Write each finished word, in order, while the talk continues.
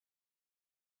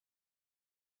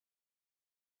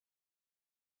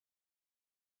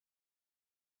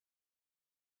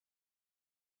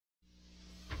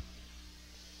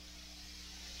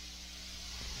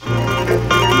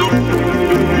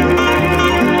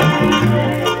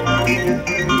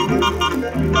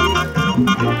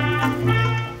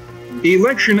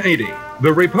Election 80,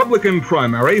 the Republican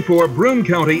primary for Broome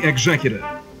County Executive,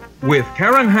 with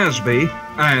Karen Hasby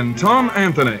and Tom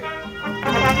Anthony.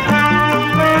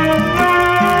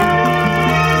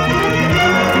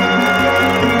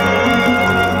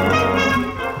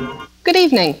 Good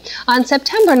evening. On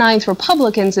September 9th,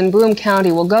 Republicans in Broome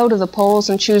County will go to the polls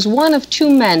and choose one of two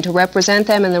men to represent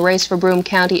them in the race for Broome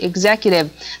County Executive.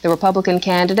 The Republican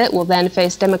candidate will then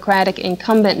face Democratic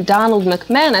incumbent Donald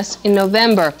McManus in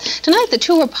November. Tonight, the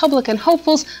two Republican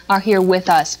hopefuls are here with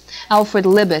us. Alfred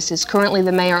Libous is currently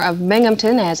the mayor of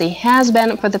Binghamton, as he has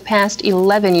been for the past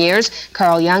 11 years.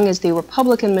 Carl Young is the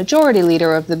Republican majority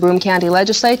leader of the Broome County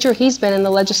Legislature. He's been in the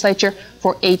legislature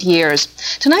for 8 years.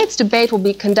 Tonight's debate will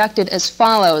be conducted as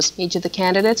follows. Each of the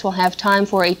candidates will have time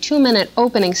for a 2-minute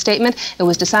opening statement. It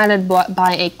was decided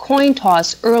by a coin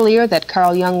toss earlier that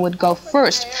Carl Young would go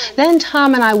first. Then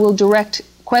Tom and I will direct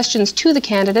questions to the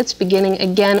candidates, beginning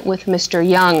again with Mr.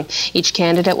 Young. Each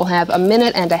candidate will have 1.5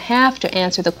 minutes to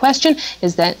answer the question.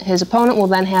 His opponent will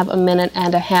then have 1.5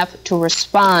 minutes to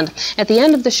respond. At the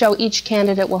end of the show, each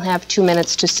candidate will have 2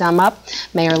 minutes to sum up.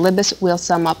 Mayor Libous will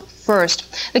sum up first.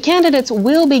 The candidates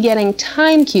will be getting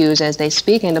time cues as they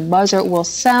speak, and a buzzer will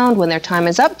sound when their time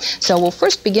is up. So we'll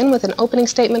first begin with an opening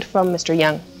statement from Mr.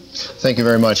 Young. Thank you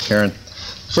very much, Karen.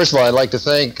 First of all, I'd like to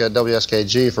thank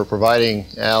WSKG for providing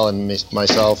Al and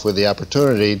myself with the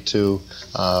opportunity to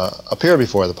appear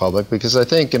before the public, because I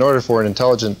think in order for an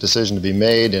intelligent decision to be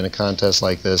made in a contest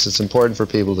like this, it's important for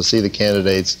people to see the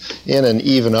candidates in an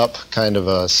even-up kind of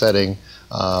a setting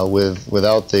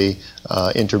without the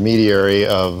intermediary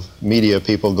of media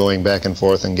people going back and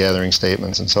forth and gathering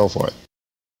statements and so forth.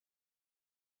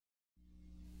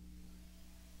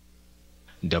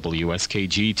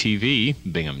 WSKG TV,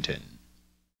 Binghamton.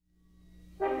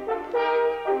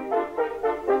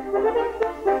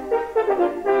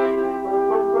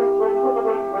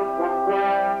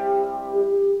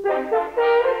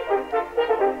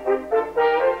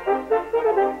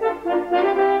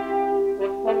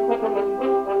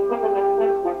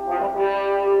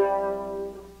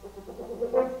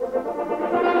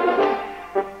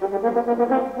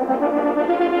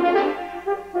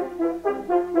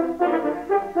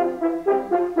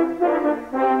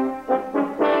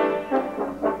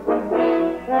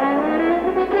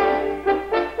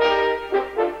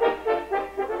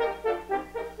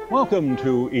 Welcome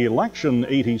to Election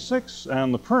 86,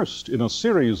 and the first in a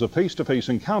series of face-to-face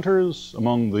encounters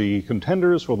among the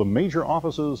contenders for the major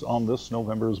offices on this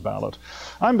November's ballot.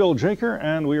 I'm Bill Jaker,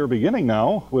 and we are beginning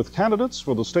now with candidates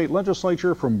for the state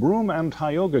legislature from Broome and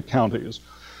Tioga counties.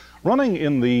 Running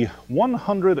in the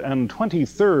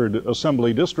 123rd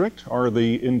Assembly District are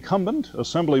the incumbent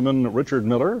Assemblyman Richard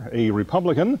Miller, a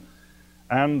Republican,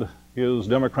 and his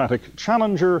Democratic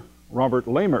challenger, Robert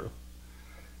Lehmer.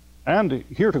 And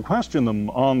here to question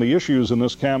them on the issues in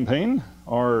this campaign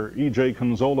are E.J.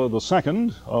 Conzola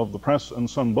II of the Press and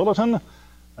Sun Bulletin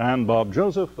and Bob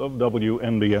Joseph of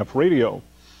WNBF Radio.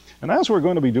 And as we're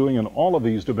going to be doing in all of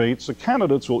these debates, the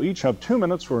candidates will each have 2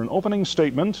 minutes for an opening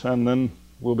statement, and then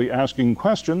we'll be asking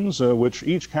questions, which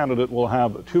each candidate will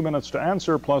have 2 minutes to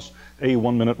answer, plus a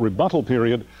 1-minute rebuttal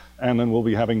period, and then we'll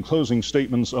be having closing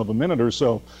statements of a minute or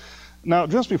so. Now,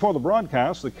 just before the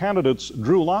broadcast, the candidates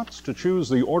drew lots to choose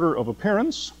the order of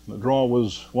appearance. The draw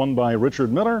was won by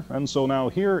Richard Miller, and so now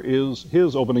here is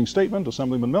his opening statement.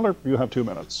 Assemblyman Miller, you have 2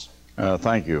 minutes.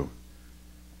 Thank you.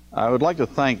 I would like to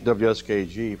thank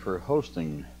WSKG for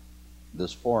hosting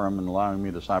this forum and allowing me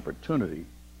this opportunity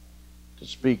to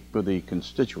speak with the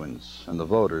constituents and the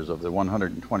voters of the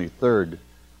 123rd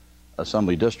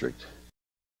Assembly District.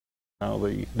 Now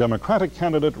the Democratic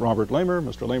candidate, Robert Lehmer.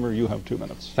 Mr. Lehmer, you have 2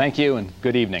 minutes. Thank you, and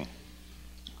good evening.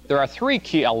 There are 3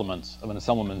 key elements of an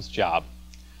assemblyman's job.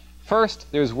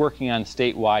 First, there's working on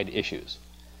statewide issues.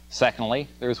 Secondly,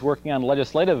 there's working on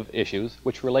legislative issues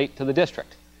which relate to the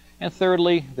district. And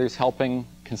thirdly, there's helping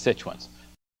constituents.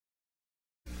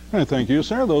 All right, thank you,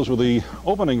 sir. Those were the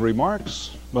opening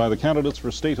remarks by the candidates for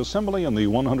State Assembly in the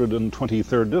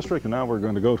 123rd District, and now we're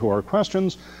going to go to our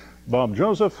questions. Bob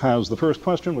Joseph has the first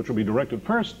question, which will be directed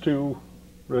first to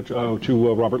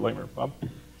Robert Lehmer. Bob?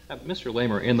 Mr.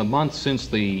 Lehmer, in the months since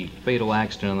the fatal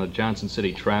accident on the Johnson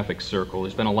City traffic circle,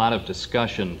 there's been a lot of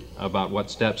discussion about what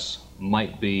steps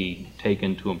might be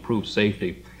taken to improve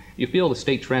safety. Do you feel the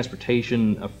state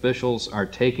transportation officials are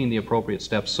taking the appropriate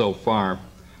steps so far?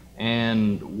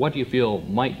 And what do you feel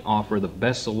might offer the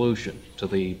best solution to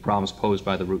the problems posed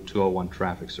by the Route 201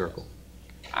 traffic circle?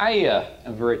 I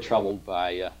am very troubled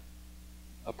by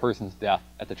a person's death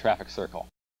at the traffic circle.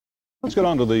 Let's get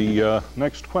on to the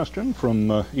next question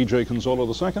from E.J.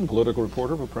 Conzola II, political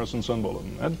reporter for Press and Sun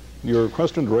Bulletin. Ed, your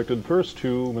question directed first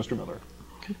to Mr. Miller.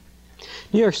 Okay.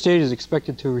 New York State is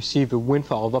expected to receive a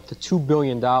windfall of up to $2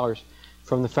 billion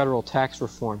from the federal tax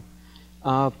reform.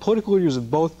 Political leaders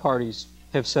of both parties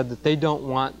have said that they don't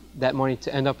want that money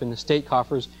to end up in the state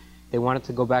coffers. They want it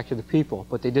to go back to the people,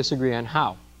 but they disagree on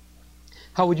how.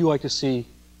 How would you like to see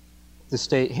the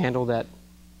state handle that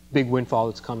big windfall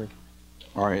that's coming?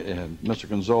 All right, Mr.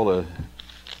 Conzola,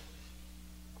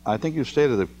 I think you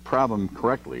stated the problem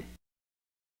correctly.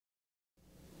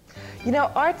 You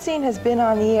know, Art Scene has been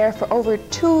on the air for over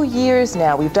 2 years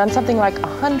now. We've done something like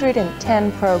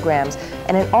 110 programs,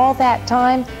 and in all that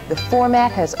time, the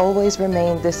format has always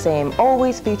remained the same,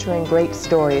 always featuring great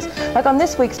stories. Like on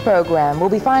this week's program, we'll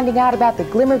be finding out about the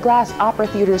Glimmerglass Opera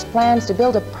Theater's plans to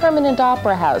build a permanent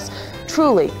opera house.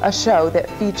 Truly a show that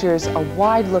features a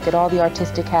wide look at all the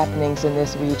artistic happenings in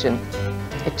this region.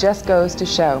 It just goes to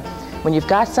show, when you've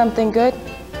got something good,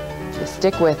 you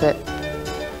stick with it.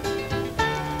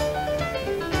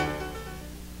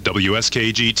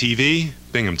 WSKG TV,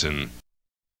 Binghamton.